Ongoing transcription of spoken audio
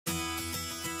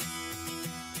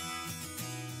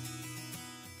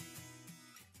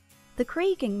The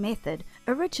Kriging method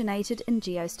originated in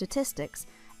geostatistics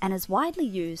and is widely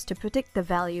used to predict the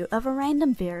value of a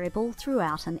random variable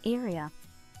throughout an area.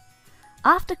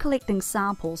 After collecting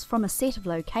samples from a set of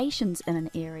locations in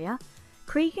an area,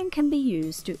 Kriging can be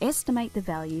used to estimate the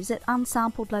values at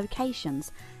unsampled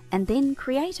locations and then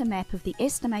create a map of the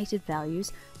estimated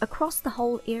values across the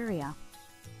whole area.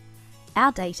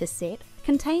 Our data set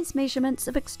contains measurements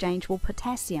of exchangeable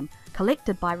potassium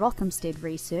collected by Rothamsted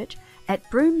Research at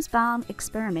Broomsbarn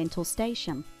Experimental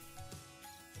Station.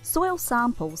 Soil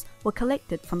samples were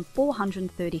collected from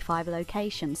 435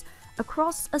 locations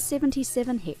across a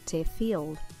 77-hectare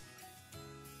field.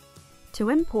 To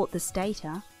import this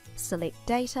data, select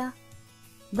Data,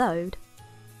 Load,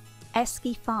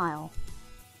 ASCII File.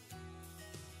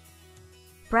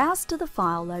 Browse to the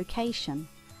file location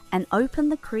and open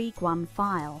the Krig1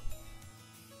 file.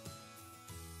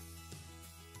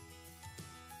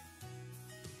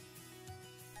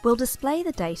 We'll display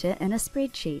the data in a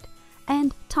spreadsheet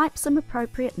and type some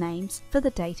appropriate names for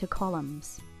the data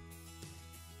columns.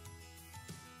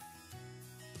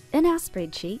 In our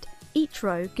spreadsheet, each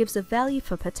row gives a value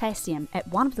for potassium at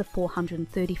one of the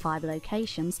 435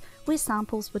 locations where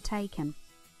samples were taken.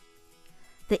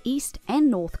 The east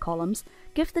and north columns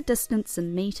give the distance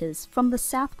in metres from the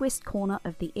southwest corner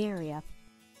of the area.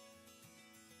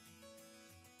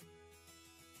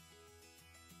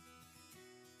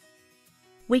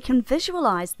 We can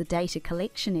visualise the data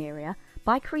collection area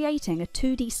by creating a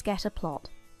 2D scatter plot.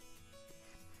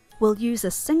 We'll use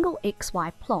a single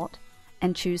XY plot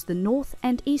and choose the north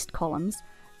and east columns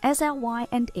as our Y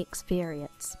and X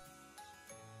variates.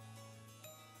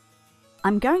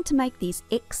 I'm going to make these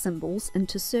X symbols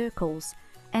into circles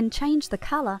and change the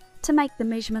colour to make the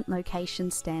measurement location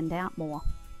stand out more.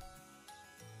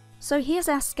 So here's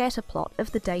our scatter plot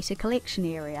of the data collection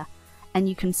area, and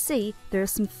you can see there are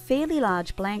some fairly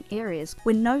large blank areas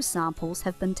where no samples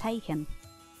have been taken.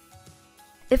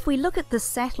 If we look at the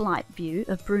satellite view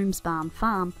of Broomsbarn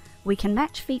Farm, we can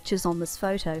match features on this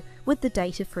photo with the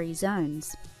data-free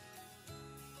zones.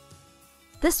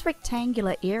 This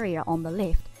rectangular area on the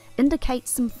left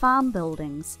indicates some farm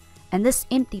buildings, and this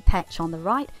empty patch on the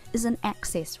right is an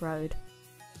access road.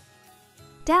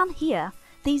 Down here,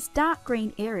 these dark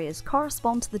green areas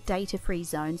correspond to the data-free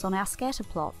zones on our scatter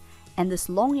plot, and this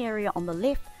long area on the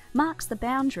left marks the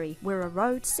boundary where a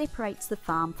road separates the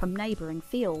farm from neighbouring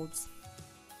fields.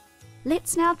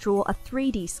 Let's now draw a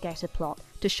 3D scatter plot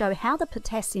to show how the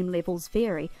potassium levels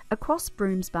vary across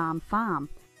Broomsbarn Farm.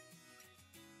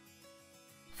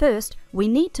 First, we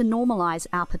need to normalise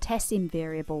our potassium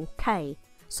variable, K,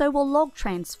 so we'll log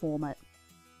transform it.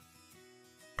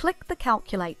 Click the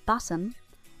Calculate button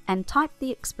and type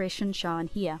the expression shown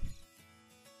here.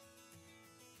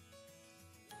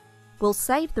 We'll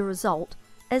save the result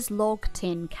as log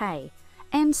 10K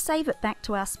and save it back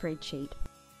to our spreadsheet.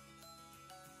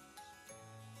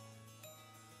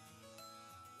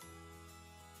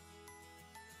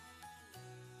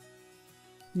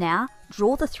 Now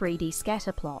draw the 3D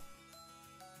scatter plot.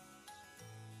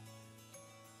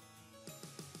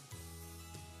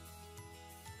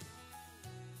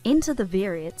 Enter the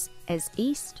variates as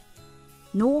east,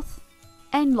 north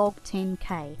and log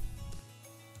 10K.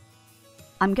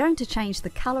 I'm going to change the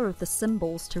colour of the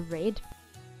symbols to red,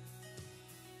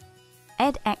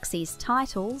 add axes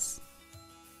titles,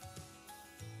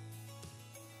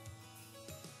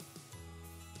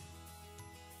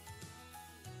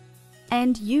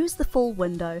 and use the full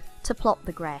window to plot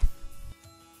the graph.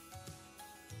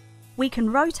 We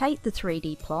can rotate the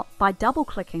 3D plot by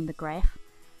double-clicking the graph,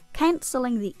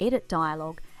 cancelling the edit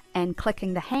dialog and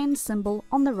clicking the hand symbol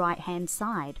on the right-hand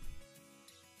side.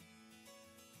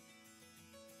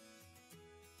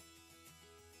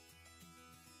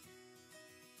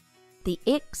 The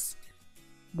X,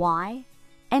 Y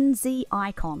and Z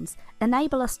icons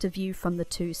enable us to view from the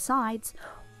two sides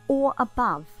or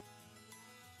above.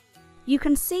 You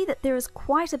can see that there is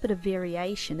quite a bit of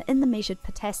variation in the measured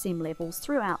potassium levels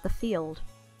throughout the field.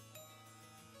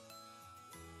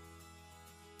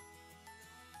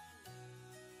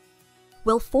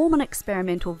 We'll form an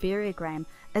experimental variogram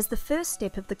as the first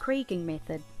step of the Kriging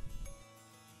method.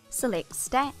 Select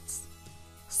Stats,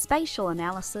 Spatial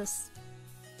Analysis,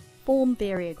 Form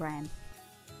Variogram.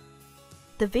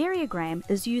 The variogram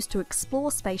is used to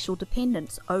explore spatial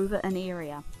dependence over an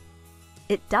area.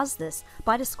 It does this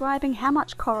by describing how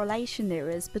much correlation there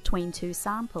is between two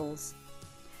samples.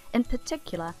 In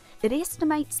particular, it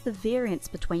estimates the variance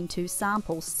between two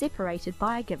samples separated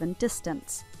by a given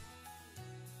distance.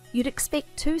 You'd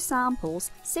expect two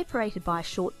samples separated by a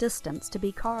short distance to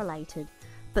be correlated,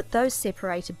 but those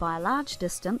separated by a large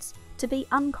distance to be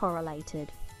uncorrelated.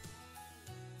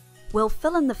 We'll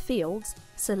fill in the fields,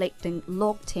 selecting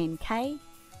log 10k,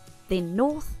 then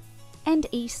north and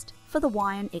east for the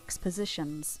y and x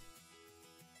positions.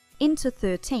 Enter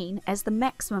 13 as the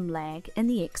maximum lag in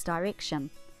the x direction,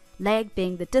 lag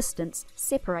being the distance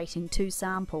separating two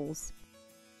samples.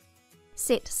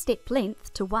 Set step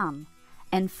length to 1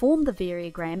 and form the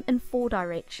variogram in 4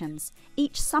 directions,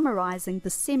 each summarizing the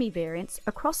semivariance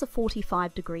across a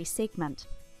 45-degree segment.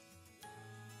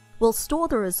 We'll store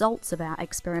the results of our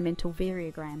experimental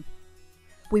variogram.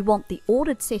 We want the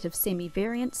ordered set of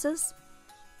semivariances,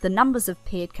 the numbers of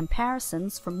paired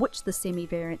comparisons from which the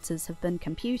semivariances have been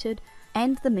computed,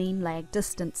 and the mean lag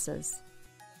distances.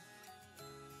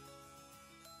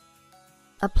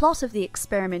 A plot of the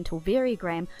experimental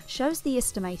variogram shows the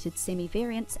estimated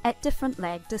semivariance at different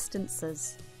lag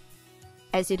distances.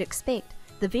 As you'd expect,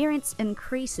 the variance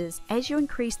increases as you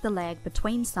increase the lag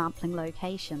between sampling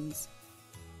locations.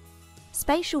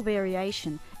 Spatial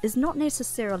variation is not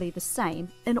necessarily the same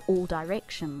in all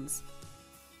directions.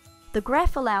 The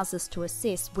graph allows us to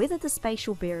assess whether the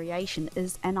spatial variation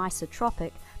is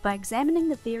anisotropic by examining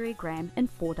the variogram in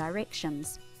 4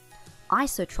 directions.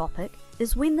 Isotropic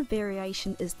is when the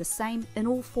variation is the same in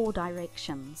all 4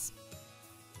 directions.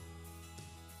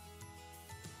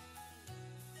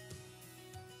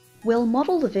 We'll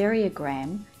model the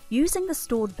variogram using the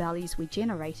stored values we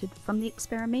generated from the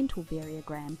experimental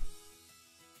variogram.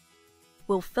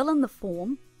 We'll fill in the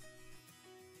form,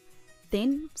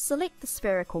 then select the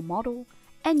spherical model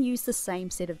and use the same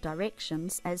set of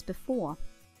directions as before.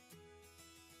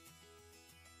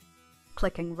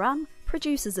 Clicking Run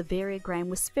produces a variogram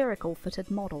with spherical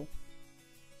fitted model.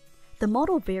 The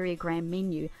Model Variogram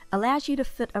menu allows you to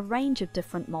fit a range of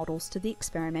different models to the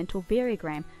experimental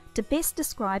variogram to best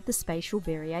describe the spatial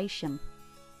variation.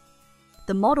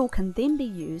 The model can then be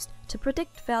used to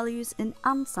predict values in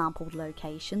unsampled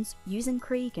locations using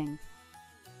Kriging.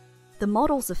 The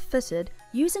models are fitted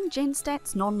using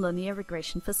Genstat's nonlinear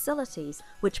regression facilities,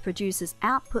 which produces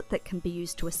output that can be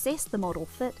used to assess the model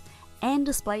fit and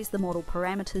displays the model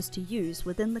parameters to use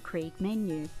within the Krig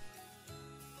menu.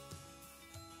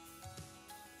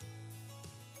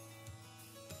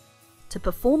 To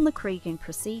perform the Kriging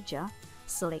procedure,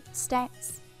 select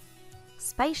Stats,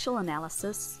 Spatial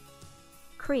Analysis,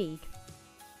 Krig.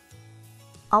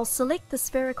 I'll select the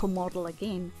spherical model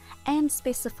again and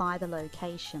specify the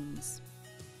locations.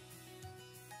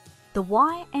 The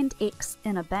y and x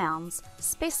inner bounds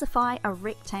specify a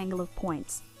rectangle of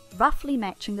points, roughly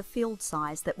matching the field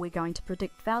size that we're going to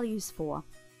predict values for.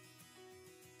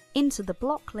 Enter the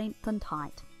block length and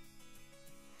height.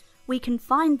 We can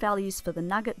find values for the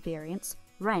nugget variance,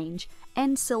 range,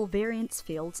 and cell variance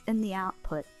fields in the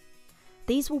output.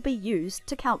 These will be used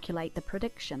to calculate the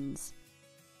predictions.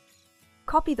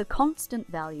 Copy the constant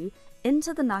value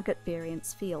into the nugget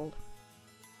variance field.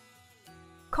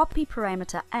 Copy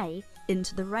parameter A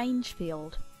into the range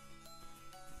field.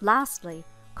 Lastly,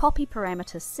 copy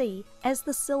parameter C as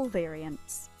the cell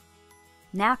variance.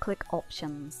 Now click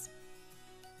Options.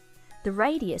 The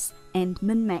radius and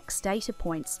min-max data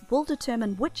points will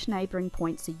determine which neighbouring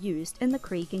points are used in the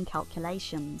Kriging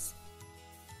calculations.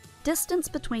 Distance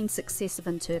between successive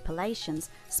interpolations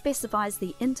specifies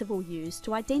the interval used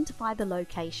to identify the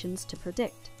locations to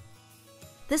predict.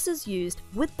 This is used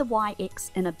with the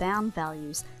y-x inner bound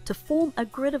values to form a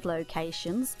grid of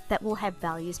locations that will have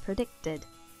values predicted.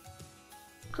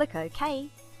 Click OK,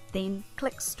 then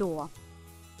click Store.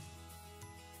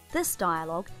 This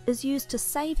dialog is used to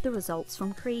save the results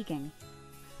from Kriging.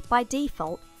 By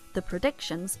default, the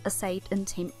predictions are saved in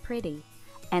temp predi,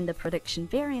 and the prediction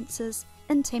variances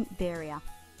in temp varia.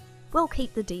 We'll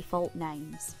keep the default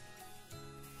names.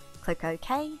 Click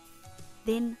OK,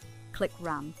 then click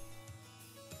Run.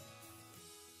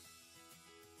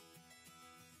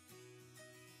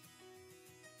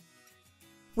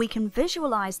 We can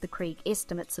visualize the Krig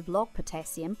estimates of log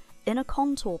potassium in a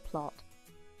contour plot.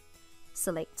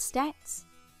 Select Stats,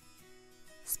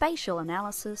 Spatial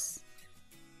Analysis,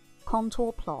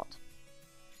 Contour Plot.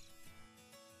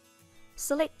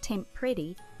 Select Temp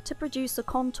Predi to produce a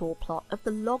contour plot of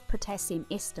the log potassium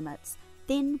estimates,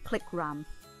 then click Run.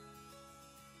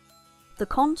 The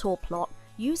contour plot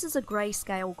uses a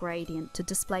grayscale gradient to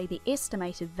display the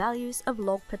estimated values of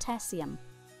log potassium.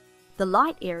 The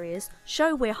light areas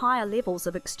show where higher levels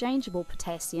of exchangeable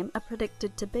potassium are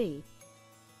predicted to be.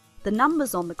 The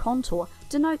numbers on the contour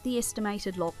denote the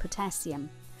estimated log potassium.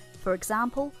 For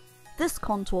example, this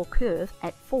contour curve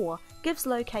at 4 gives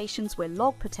locations where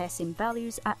log potassium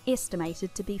values are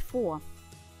estimated to be 4.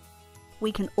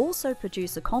 We can also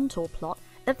produce a contour plot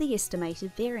of the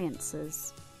estimated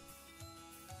variances.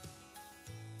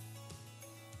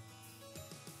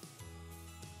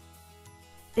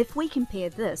 If we compare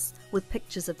this with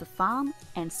pictures of the farm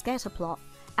and scatterplot,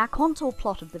 our contour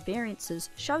plot of the variances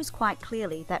shows quite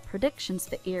clearly that predictions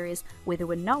for areas where there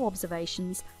were no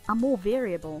observations are more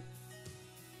variable.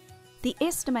 The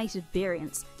estimated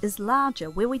variance is larger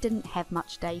where we didn't have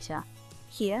much data,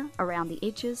 here around the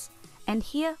edges, and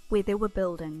here where there were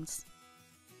buildings.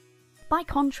 By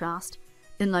contrast,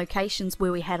 in locations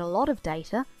where we had a lot of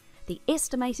data, the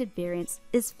estimated variance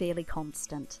is fairly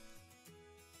constant.